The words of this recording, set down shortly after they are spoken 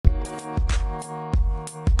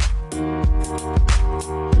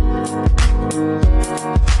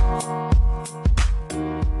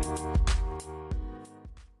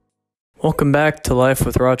Welcome back to Life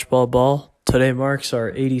with Rochdale Ball. Today marks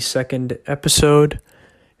our 82nd episode,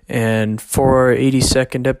 and for our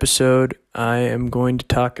 82nd episode, I am going to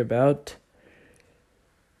talk about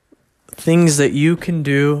things that you can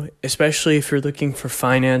do, especially if you're looking for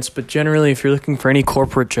finance, but generally if you're looking for any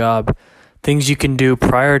corporate job, things you can do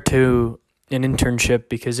prior to an internship,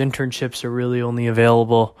 because internships are really only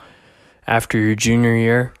available after your junior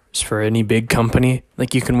year. For any big company,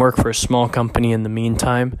 like you can work for a small company in the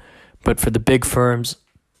meantime, but for the big firms,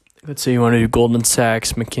 let's say you want to do Goldman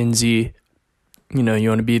Sachs, McKinsey, you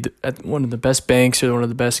want to be at one of the best banks or one of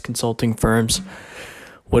the best consulting firms.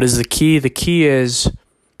 What is the key? The key is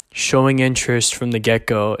showing interest from the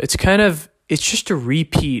get-go. It's just a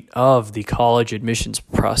repeat of the college admissions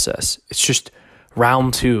process. It's just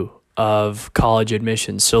round 2 of college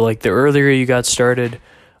admissions. So like the earlier you got started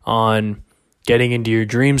on getting into your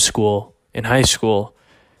dream school in high school,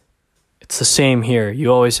 it's the same here.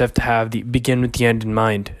 You always have to begin with the end in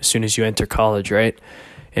mind as soon as you enter college, right?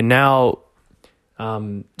 And now,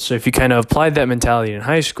 so if you kind of applied that mentality in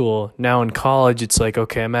high school, now in college, it's like,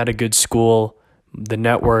 okay, I'm at a good school. The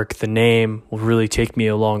network, the name will really take me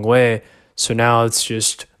a long way. So now it's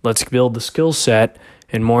just, let's build the skill set.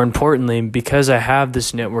 And more importantly, because I have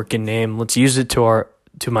this network and name, let's use it to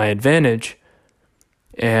my advantage.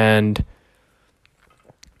 And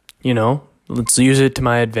let's use it to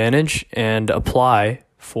my advantage and apply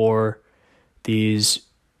for these,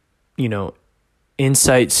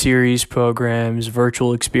 Insight series programs,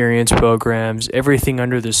 virtual experience programs, everything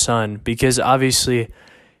under the sun. Because obviously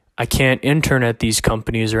I can't intern at these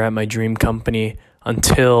companies or at my dream company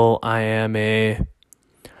until I'm a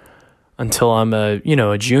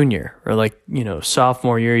junior, or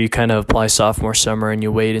sophomore year. You kind of apply sophomore summer and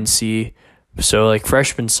you wait and see. So like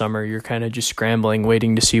freshman summer, you're kind of just scrambling,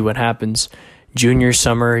 waiting to see what happens. Junior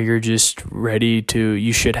summer, you're just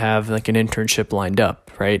you should have like an internship lined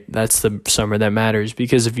up, right? That's the summer that matters,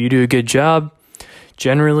 because if you do a good job,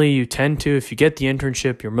 generally you tend to, if you get the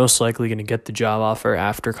internship, you're most likely going to get the job offer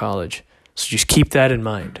after college. So just keep that in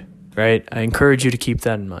mind, right? I encourage you to keep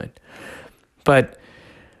that in mind. But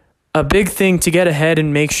a big thing to get ahead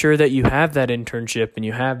and make sure that you have that internship and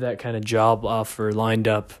you have that kind of job offer lined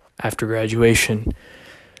up after graduation.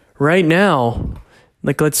 Right now,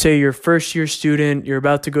 like let's say you're first year student, you're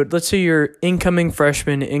about to go, let's say you're incoming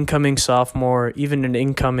freshman, incoming sophomore, even an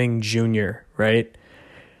incoming junior, right?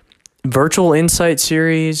 Virtual Insight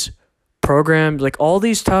series, programs, like all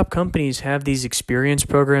these top companies have these experience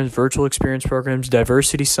programs, virtual experience programs,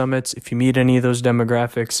 diversity summits. If you meet any of those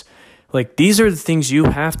demographics, like these are the things you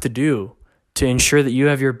have to do to ensure that you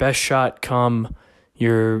have your best shot come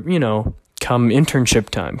internship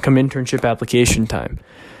time, come internship application time.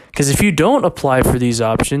 Because if you don't apply for these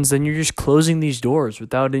options, then you're just closing these doors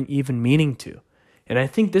without even meaning to. And I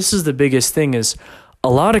think this is the biggest thing, is a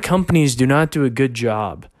lot of companies do not do a good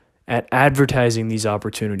job at advertising these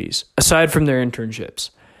opportunities, aside from their internships,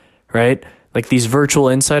 right? Like these virtual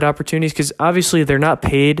insight opportunities, because obviously they're not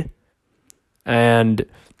paid, and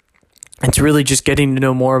it's really just getting to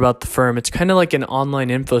know more about the firm. It's kind of like an online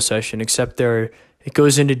info session, except it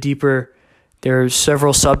goes into deeper. There are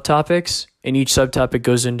several subtopics, and each subtopic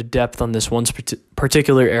goes into depth on this one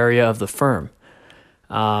particular area of the firm.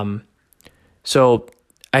 So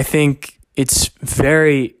I think it's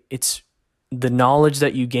the knowledge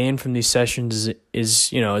that you gain from these sessions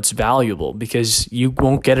is it's valuable, because you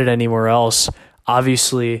won't get it anywhere else.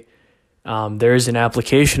 Obviously, there is an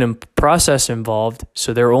application and process involved,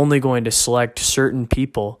 so they're only going to select certain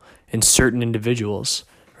people and certain individuals,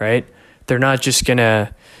 right? They're not just going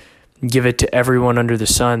to give it to everyone under the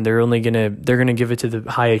sun. They're going to give it to the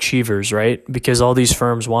high achievers, right? Because all these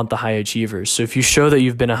firms want the high achievers. So if you show that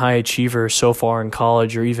you've been a high achiever so far in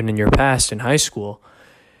college, or even in your past in high school,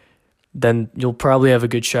 then you'll probably have a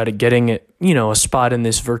good shot at getting a spot in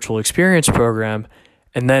this virtual experience program.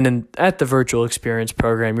 And then at the virtual experience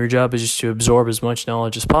program, your job is just to absorb as much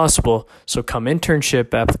knowledge as possible. So come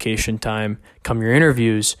internship application time, come your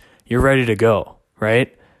interviews, you're ready to go,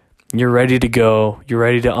 right? You're ready to go. You're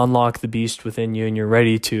ready to unlock the beast within you, and you're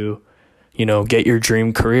ready to, get your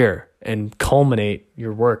dream career and culminate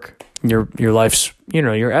your work, your life's,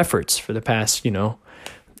 your efforts for the past,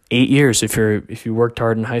 8 years if you worked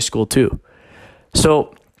hard in high school too.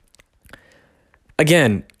 So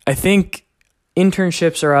again, I think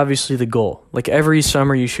internships are obviously the goal. Like every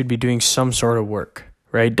summer you should be doing some sort of work,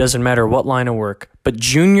 right? Doesn't matter what line of work, but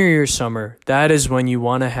junior year summer, that is when you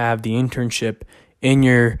want to have the internship in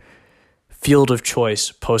your field of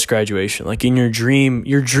choice post-graduation, like in your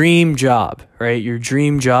dream job, right? Your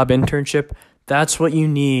dream job internship, that's what you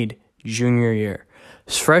need junior year.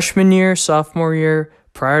 Freshman year, sophomore year,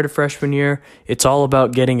 prior to freshman year, it's all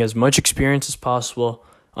about getting as much experience as possible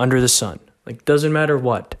under the sun. Like, doesn't matter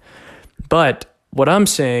what. But what I'm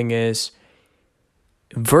saying is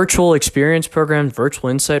virtual experience programs, virtual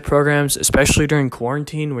insight programs, especially during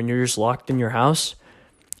quarantine when you're just locked in your house,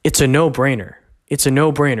 it's a no-brainer. It's a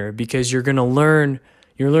no-brainer because you're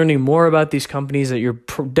learning more about these companies that you're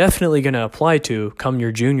definitely going to apply to come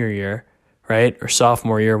your junior year, right? Or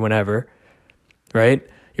sophomore year, whenever, right?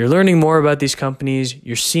 You're learning more about these companies.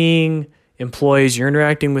 You're seeing employees. You're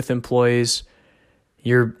interacting with employees.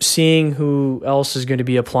 You're seeing who else is going to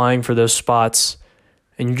be applying for those spots,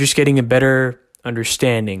 and you're just getting a better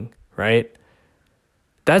understanding, right?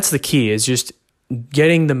 That's the key, is just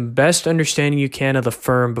getting the best understanding you can of the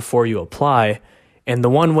firm before you apply. And the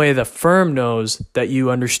one way the firm knows that you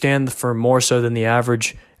understand the firm more so than the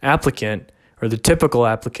average applicant or the typical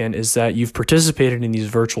applicant is that you've participated in these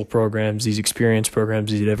virtual programs, these experience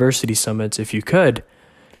programs, these diversity summits, if you could,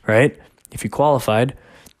 right? If you qualified.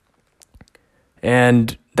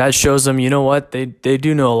 And that shows them, you know what, they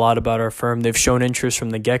do know a lot about our firm. They've shown interest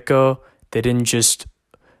from the get-go. They didn't just,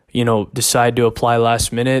 decide to apply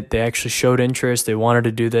last minute. They actually showed interest. They wanted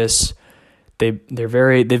to do this. They've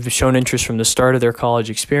shown interest from the start of their college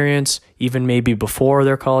experience, even maybe before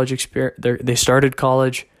their college experience. They started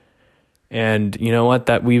college. And you know what,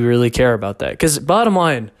 that we really care about that. Because bottom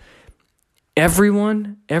line,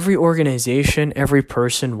 everyone, every organization, every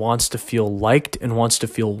person wants to feel liked and wants to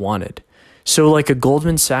feel wanted. So like a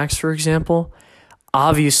Goldman Sachs, for example,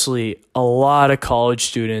 obviously a lot of college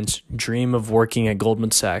students dream of working at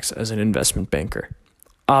Goldman Sachs as an investment banker.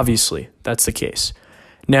 Obviously, that's the case.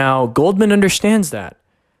 Now, Goldman understands that.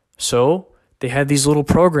 So they have these little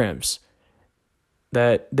programs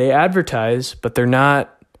that they advertise, but they're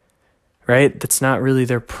not, right? That's not really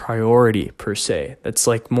their priority per se. That's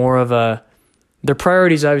like more of their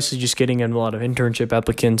priority is obviously just getting in a lot of internship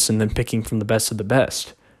applicants and then picking from the best of the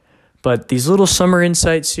best. But these little summer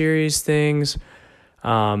insight series things,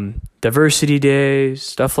 diversity days,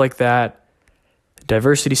 stuff like that,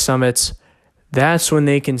 diversity summits, that's when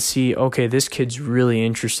they can see, okay, this kid's really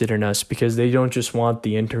interested in us because they don't just want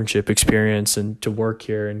the internship experience and to work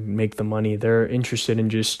here and make the money. They're interested in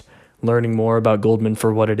just learning more about Goldman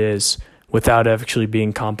for what it is without actually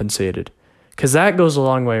being compensated. Because that goes a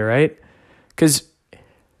long way, right? Because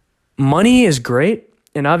money is great.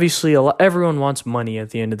 And obviously, everyone wants money at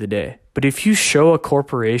the end of the day. But if you show a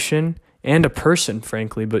corporation and a person,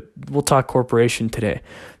 frankly, but we'll talk corporation today,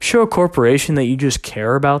 show a corporation that you just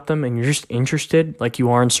care about them and you're just interested like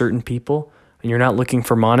you are in certain people, and you're not looking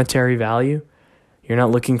for monetary value. You're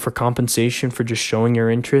not looking for compensation for just showing your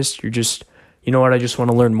interest. You're just, you know what, I just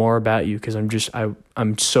want to learn more about you because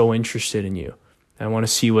I'm so interested in you. I want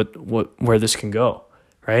to see where this can go,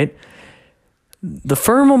 right? The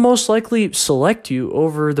firm will most likely select you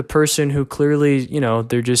over the person who clearly,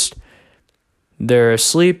 they're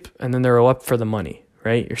asleep and then they're up for the money,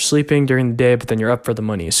 right? You're sleeping during the day, but then you're up for the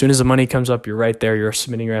money. As soon as the money comes up, you're right there. You're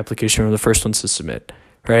submitting your application. One of the first ones to submit,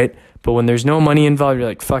 right? But when there's no money involved, you're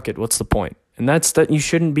like, fuck it. What's the point? And that you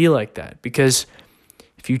shouldn't be like that, because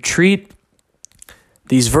if you treat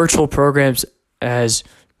these virtual programs as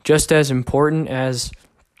just as important as,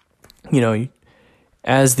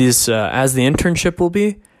 as the internship will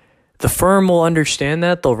be, the firm will understand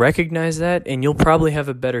that, they'll recognize that, and you'll probably have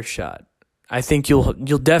a better shot. I think you'll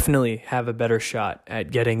definitely have a better shot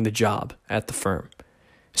at getting the job at the firm,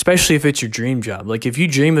 especially if it's your dream job. Like if you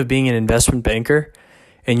dream of being an investment banker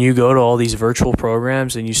and you go to all these virtual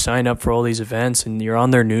programs and you sign up for all these events and you're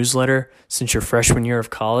on their newsletter since your freshman year of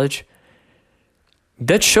college,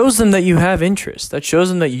 that shows them that you have interest. That shows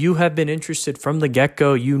them that you have been interested from the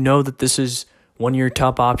get-go. You know that this is one of your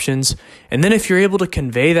top options. And then if you're able to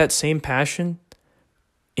convey that same passion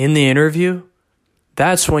in the interview,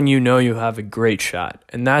 that's when you know you have a great shot.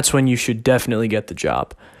 And that's when you should definitely get the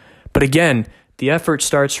job. But again, the effort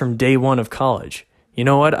starts from day one of college. You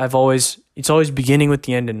know what? It's always beginning with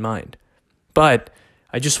the end in mind. But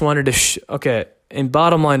I just wanted to, and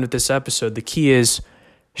bottom line with this episode, the key is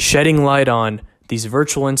shedding light on these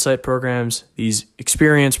virtual insight programs, these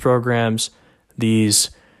experience programs,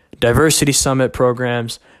 these diversity summit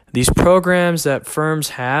programs, these programs that firms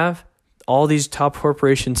have, all these top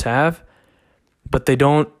corporations have, but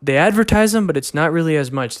they advertise them, but it's not really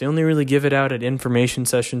as much. They only really give it out at information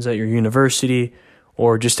sessions at your university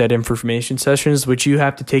or just at information sessions, which you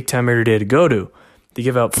have to take time every day to go to. They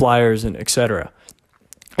give out flyers and etc.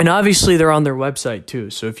 And obviously they're on their website too.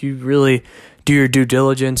 So if you really do your due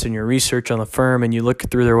diligence and your research on the firm and you look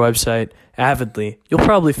through their website avidly,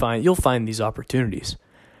 you'll find these opportunities.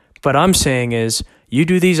 But I'm saying is, you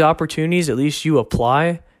do these opportunities, at least you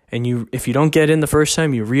apply, and if you don't get in the first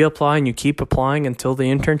time, you reapply and you keep applying until the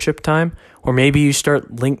internship time. Or maybe you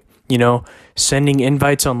start sending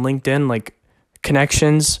invites on LinkedIn, like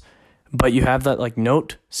connections, but you have that like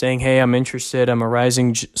note saying, hey, I'm interested. I'm a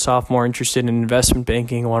rising sophomore interested in investment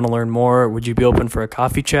banking. I want to learn more. Would you be open for a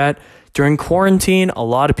coffee chat? During quarantine, a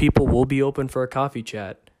lot of people will be open for a coffee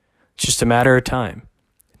chat. It's just a matter of time.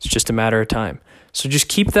 So just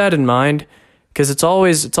keep that in mind, because it's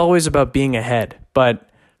always about being ahead. But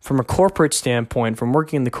from a corporate standpoint, from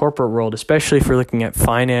working in the corporate world, especially if you're looking at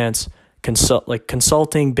finance,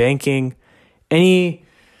 consulting, banking, any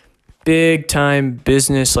big time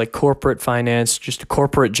business like corporate finance, just a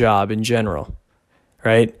corporate job in general,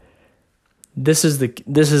 right? This is the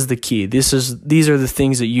key. These are the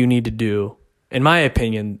things that you need to do, in my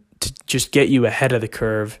opinion, to just get you ahead of the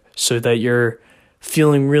curve, so that you're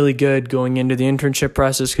feeling really good going into the internship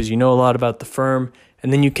process because you know a lot about the firm,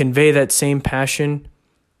 and then you convey that same passion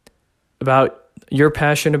about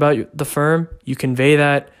the firm. You convey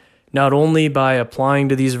that not only by applying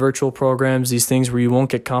to these virtual programs, these things where you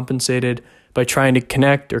won't get compensated, by trying to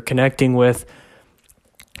connecting with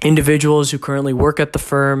individuals who currently work at the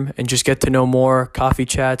firm and just get to know more, coffee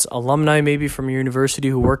chats, alumni maybe from your university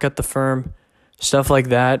who work at the firm, stuff like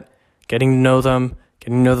that, getting to know them,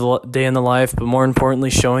 getting to know the day in the life, but more importantly,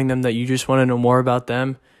 showing them that you just want to know more about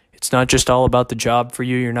them. It's not just all about the job for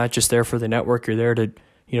you. You're not just there for the network. You're there to,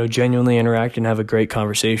 genuinely interact and have a great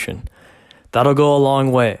conversation. That'll go a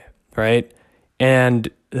long way, right? And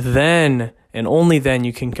then, and only then,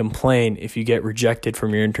 you can complain if you get rejected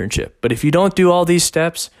from your internship. But if you don't do all these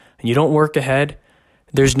steps and you don't work ahead,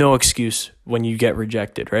 there's no excuse when you get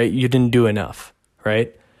rejected, right? You didn't do enough,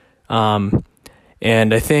 right? And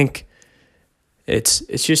I think it's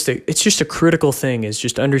just a critical thing, is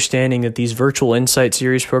just understanding that these virtual Insight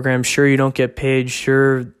Series programs, sure, you don't get paid,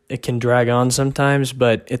 sure, it can drag on sometimes,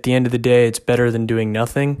 but at the end of the day, it's better than doing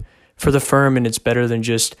nothing for the firm, and it's better than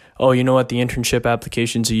just, oh, you know what, the internship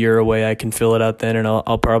application's a year away, I can fill it out then, and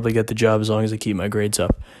I'll probably get the job as long as I keep my grades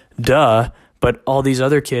up. Duh. But all these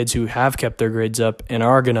other kids who have kept their grades up and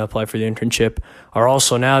are going to apply for the internship are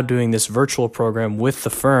also now doing this virtual program with the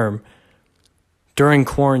firm during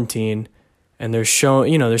quarantine, and they're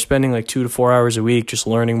spending like 2 to 4 hours a week just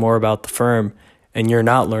learning more about the firm, and you're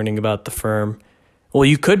not learning about the firm. Well,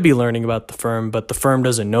 you could be learning about the firm, but the firm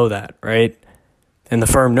doesn't know that, right? And the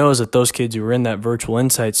firm knows that those kids who are in that virtual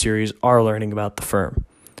Insight Series are learning about the firm.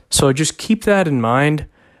 So just keep that in mind.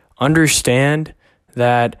 Understand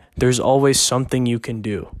that there's always something you can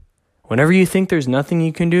do. Whenever you think there's nothing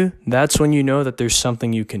you can do, that's when you know that there's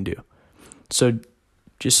something you can do. So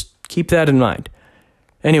just keep that in mind.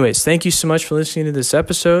 Anyways, thank you so much for listening to this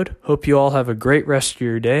episode. Hope you all have a great rest of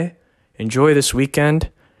your day. Enjoy this weekend.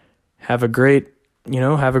 Have a great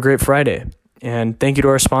Friday. And thank you to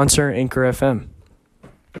our sponsor, Anchor FM.